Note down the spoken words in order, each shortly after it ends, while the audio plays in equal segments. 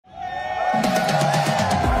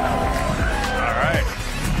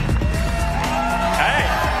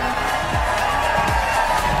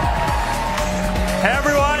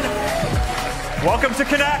Welcome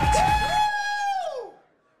to Connect.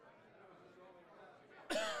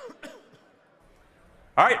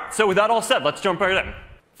 All right, so with that all said, let's jump right in.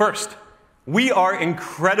 First, we are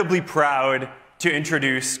incredibly proud to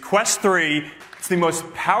introduce Quest 3. It's the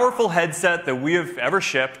most powerful headset that we have ever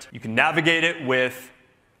shipped. You can navigate it with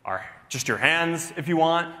just your hands if you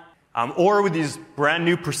want, or with these brand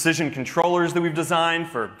new precision controllers that we've designed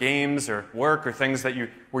for games or work or things that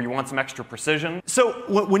where you want some extra precision. So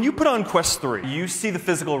when you put on Quest 3, you see the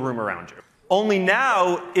physical room around you. Only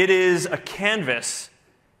now it is a canvas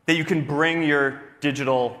that you can bring your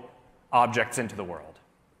digital objects into the world.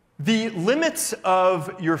 The limits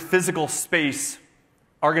of your physical space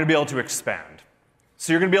are going to be able to expand.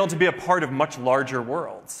 So you're going to be able to be a part of much larger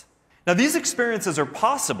worlds. Now, these experiences are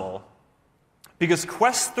possible because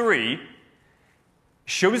Quest 3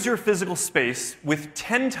 shows your physical space with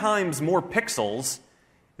 10 times more pixels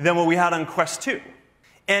than what we had on Quest 2.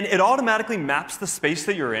 And it automatically maps the space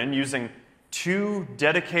that you're in using 2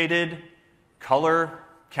 dedicated color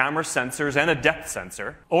camera sensors and a depth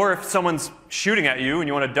sensor. Or if someone's shooting at you and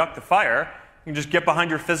you want to duck the fire, you can just get behind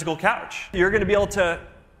your physical couch. You're going to be able to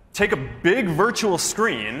take a big virtual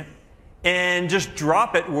screen and just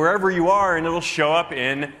drop it wherever you are, and it'll show up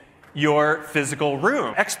in your physical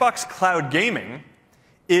room. Xbox Cloud Gaming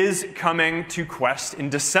is coming to Quest in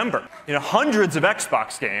December. Hundreds of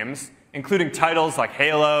Xbox games, including titles like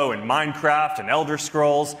Halo and Minecraft and Elder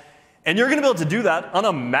Scrolls, and you're going to be able to do that on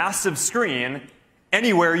a massive screen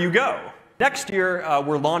anywhere you go. Next year,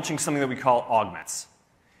 we're launching something that we call augments,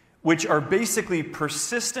 which are basically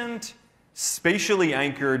persistent, spatially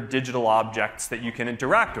anchored digital objects that you can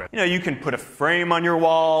interact with. You can put a frame on your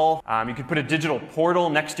wall. You can put a digital portal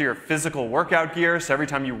next to your physical workout gear, so every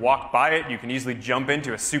time you walk by it, you can easily jump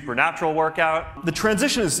into a supernatural workout. The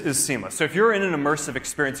transition is seamless. So if you're in an immersive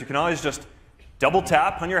experience, you can always just double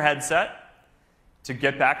tap on your headset to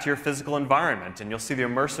get back to your physical environment, and you'll see the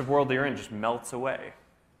immersive world that you're in just melts away.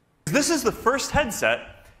 This is the first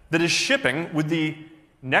headset that is shipping with the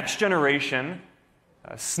next generation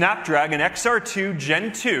Snapdragon XR2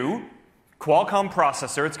 Gen 2 Qualcomm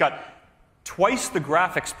processor. It's got twice the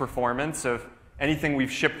graphics performance of anything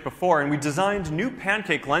we've shipped before, and we designed new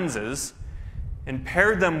pancake lenses and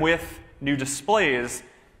paired them with new displays,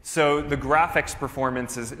 so the graphics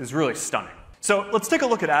performance is really stunning. So let's take a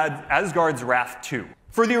look at Asgard's Wrath 2.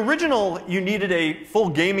 For the original, you needed a full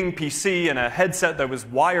gaming PC and a headset that was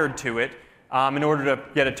wired to it in order to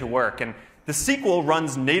get it to work. And the sequel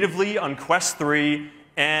runs natively on Quest 3,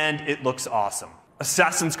 and it looks awesome.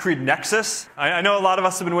 Assassin's Creed Nexus. I know a lot of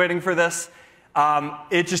us have been waiting for this.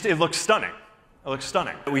 It looks stunning. It looks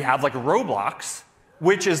stunning. We have like Roblox,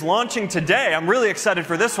 which is launching today. I'm really excited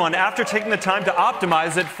for this one after taking the time to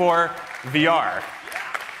optimize it for VR.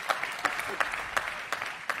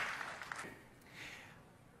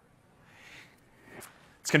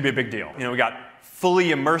 It's going to be a big deal. We got fully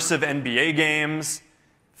immersive NBA games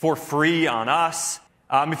for free on us.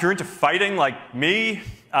 If you're into fighting like me,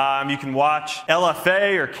 you can watch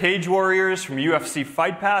LFA or Cage Warriors from UFC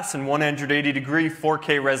Fight Pass in 180-degree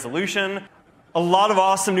 4K resolution. A lot of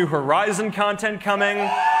awesome new Horizon content coming.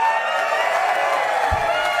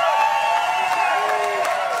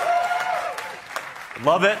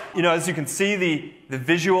 Love it. As you can see, the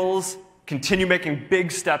visuals continue making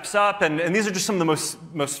big steps up, and these are just some of the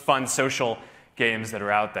most fun social games that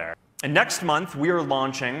are out there. And next month, we are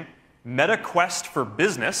launching Meta Quest for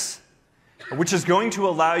Business, which is going to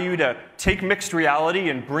allow you to take mixed reality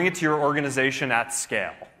and bring it to your organization at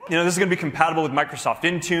scale. This is going to be compatible with Microsoft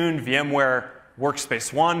Intune, VMware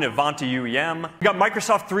Workspace ONE, Ivanti UEM. We've got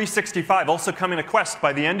Microsoft 365 also coming to Quest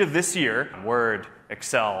by the end of this year. Word,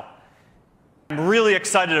 Excel. I'm really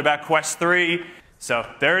excited about Quest 3. So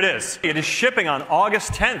there it is. It is shipping on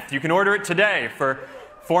August 10th. You can order it today for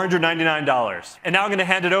 $499. And now I'm going to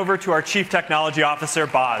hand it over to our Chief Technology Officer,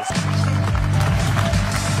 Boz.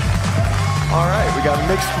 All right, we got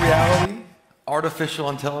mixed reality, artificial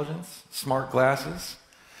intelligence, smart glasses.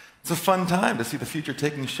 It's a fun time to see the future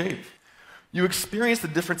taking shape. You experience the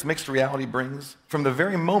difference mixed reality brings from the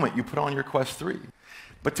very moment you put on your Quest 3.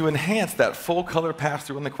 But to enhance that full color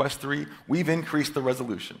pass-through on the Quest 3, we've increased the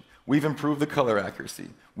resolution. We've improved the color accuracy.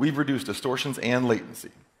 We've reduced distortions and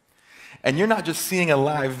latency. And you're not just seeing a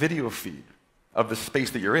live video feed of the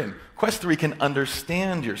space that you're in. Quest 3 can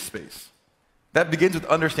understand your space. That begins with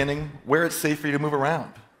understanding where it's safe for you to move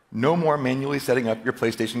around. No more manually setting up your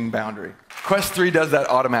PlayStation boundary. Quest 3 does that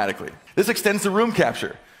automatically. This extends to room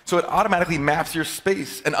capture. So it automatically maps your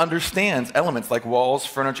space and understands elements like walls,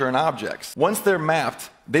 furniture, and objects. Once they're mapped,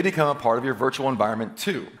 they become a part of your virtual environment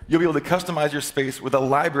too. You'll be able to customize your space with a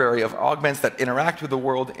library of augments that interact with the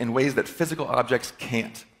world in ways that physical objects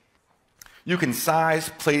can't. You can size,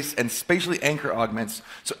 place, and spatially anchor augments,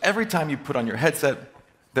 so every time you put on your headset,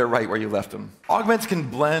 they're right where you left them. Augments can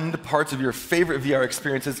blend parts of your favorite VR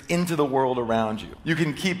experiences into the world around you. You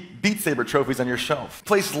can keep Beat Saber trophies on your shelf,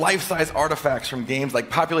 place life-size artifacts from games like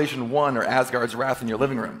Population 1 or Asgard's Wrath in your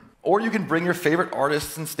living room. Or you can bring your favorite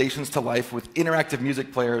artists and stations to life with interactive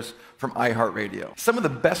music players from iHeartRadio. Some of the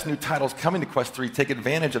best new titles coming to Quest 3 take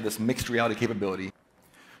advantage of this mixed reality capability.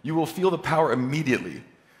 You will feel the power immediately.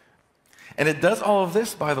 And it does all of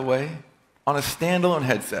this, by the way, on a standalone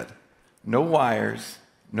headset. No wires,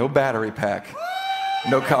 no battery pack,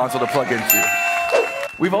 no console to plug into.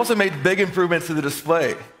 We've also made big improvements to the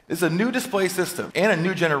display. It's a new display system and a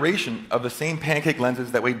new generation of the same pancake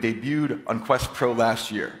lenses that we debuted on Quest Pro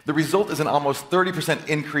last year. The result is an almost 30%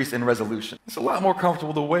 increase in resolution. It's a lot more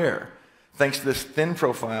comfortable to wear, thanks to this thin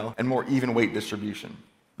profile and more even weight distribution.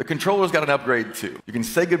 The controller's got an upgrade too. You can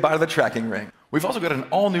say goodbye to the tracking ring. We've also got an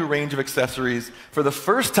all-new range of accessories. For the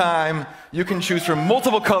first time, you can choose from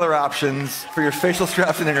multiple color options for your facial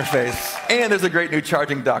straps and interface. And there's a great new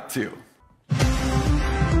charging dock too.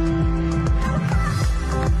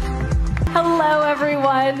 Hello,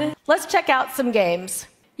 everyone. Let's check out some games.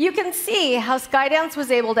 You can see how Skydance was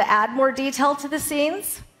able to add more detail to the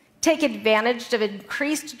scenes, take advantage of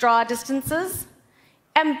increased draw distances,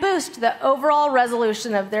 and boost the overall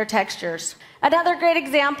resolution of their textures. Another great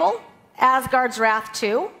example, Asgard's Wrath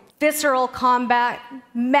 2, visceral combat,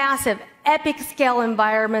 massive epic scale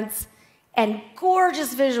environments, and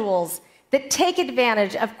gorgeous visuals that take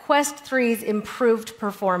advantage of Quest 3's improved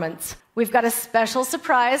performance. We've got a special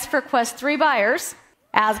surprise for Quest 3 buyers.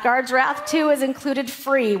 Asgard's Wrath 2 is included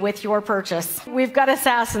free with your purchase. We've got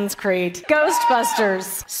Assassin's Creed,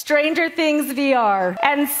 Ghostbusters, Stranger Things VR,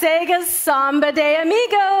 and Sega's Samba de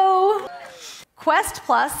Amigo. Quest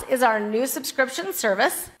Plus is our new subscription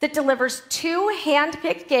service that delivers 2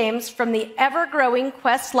 hand-picked games from the ever-growing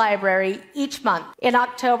Quest library each month. In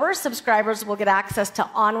October, subscribers will get access to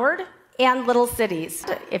Onward and Little Cities.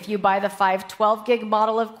 If you buy the 512 gig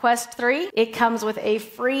model of Quest 3, it comes with a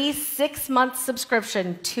free 6-month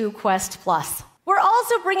subscription to Quest Plus. We're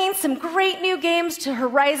also bringing some great new games to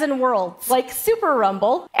Horizon Worlds, like Super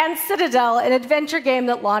Rumble and Citadel, an adventure game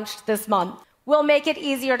that launched this month. We'll make it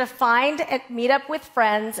easier to find and meet up with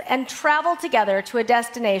friends and travel together to a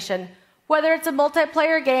destination, whether it's a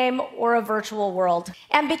multiplayer game or a virtual world.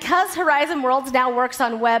 And because Horizon Worlds now works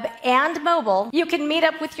on web and mobile, you can meet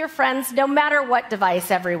up with your friends no matter what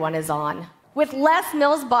device everyone is on. With Les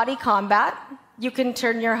Mills Body Combat, you can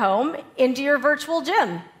turn your home into your virtual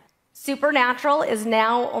gym. Supernatural is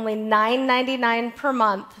now only $9.99 per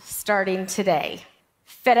month starting today.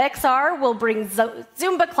 FitXR will bring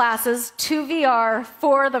Zumba classes to VR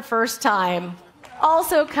for the first time.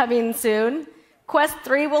 Also coming soon, Quest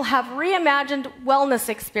 3 will have reimagined wellness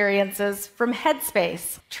experiences from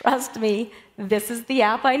Headspace. Trust me, this is the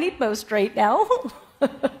app I need most right now.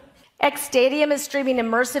 X Stadium is streaming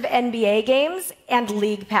immersive NBA games and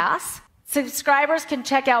League Pass. Subscribers can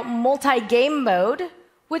check out multi-game mode,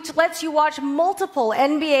 which lets you watch multiple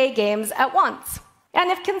NBA games at once. And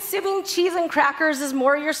if consuming cheese and crackers is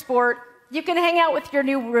more your sport, you can hang out with your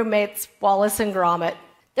new roommates, Wallace and Gromit.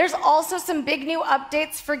 There's also some big new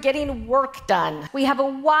updates for getting work done. We have a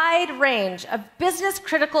wide range of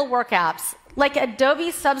business-critical work apps, like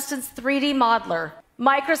Adobe Substance 3D Modeler.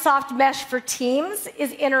 Microsoft Mesh for Teams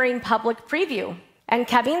is entering public preview. And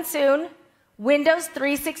coming soon, Windows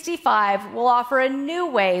 365 will offer a new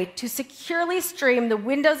way to securely stream the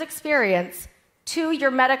Windows experience to your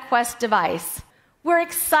Meta Quest device. We're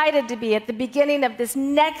excited to be at the beginning of this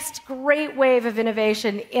next great wave of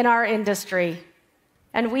innovation in our industry.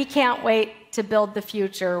 And we can't wait to build the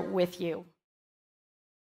future with you.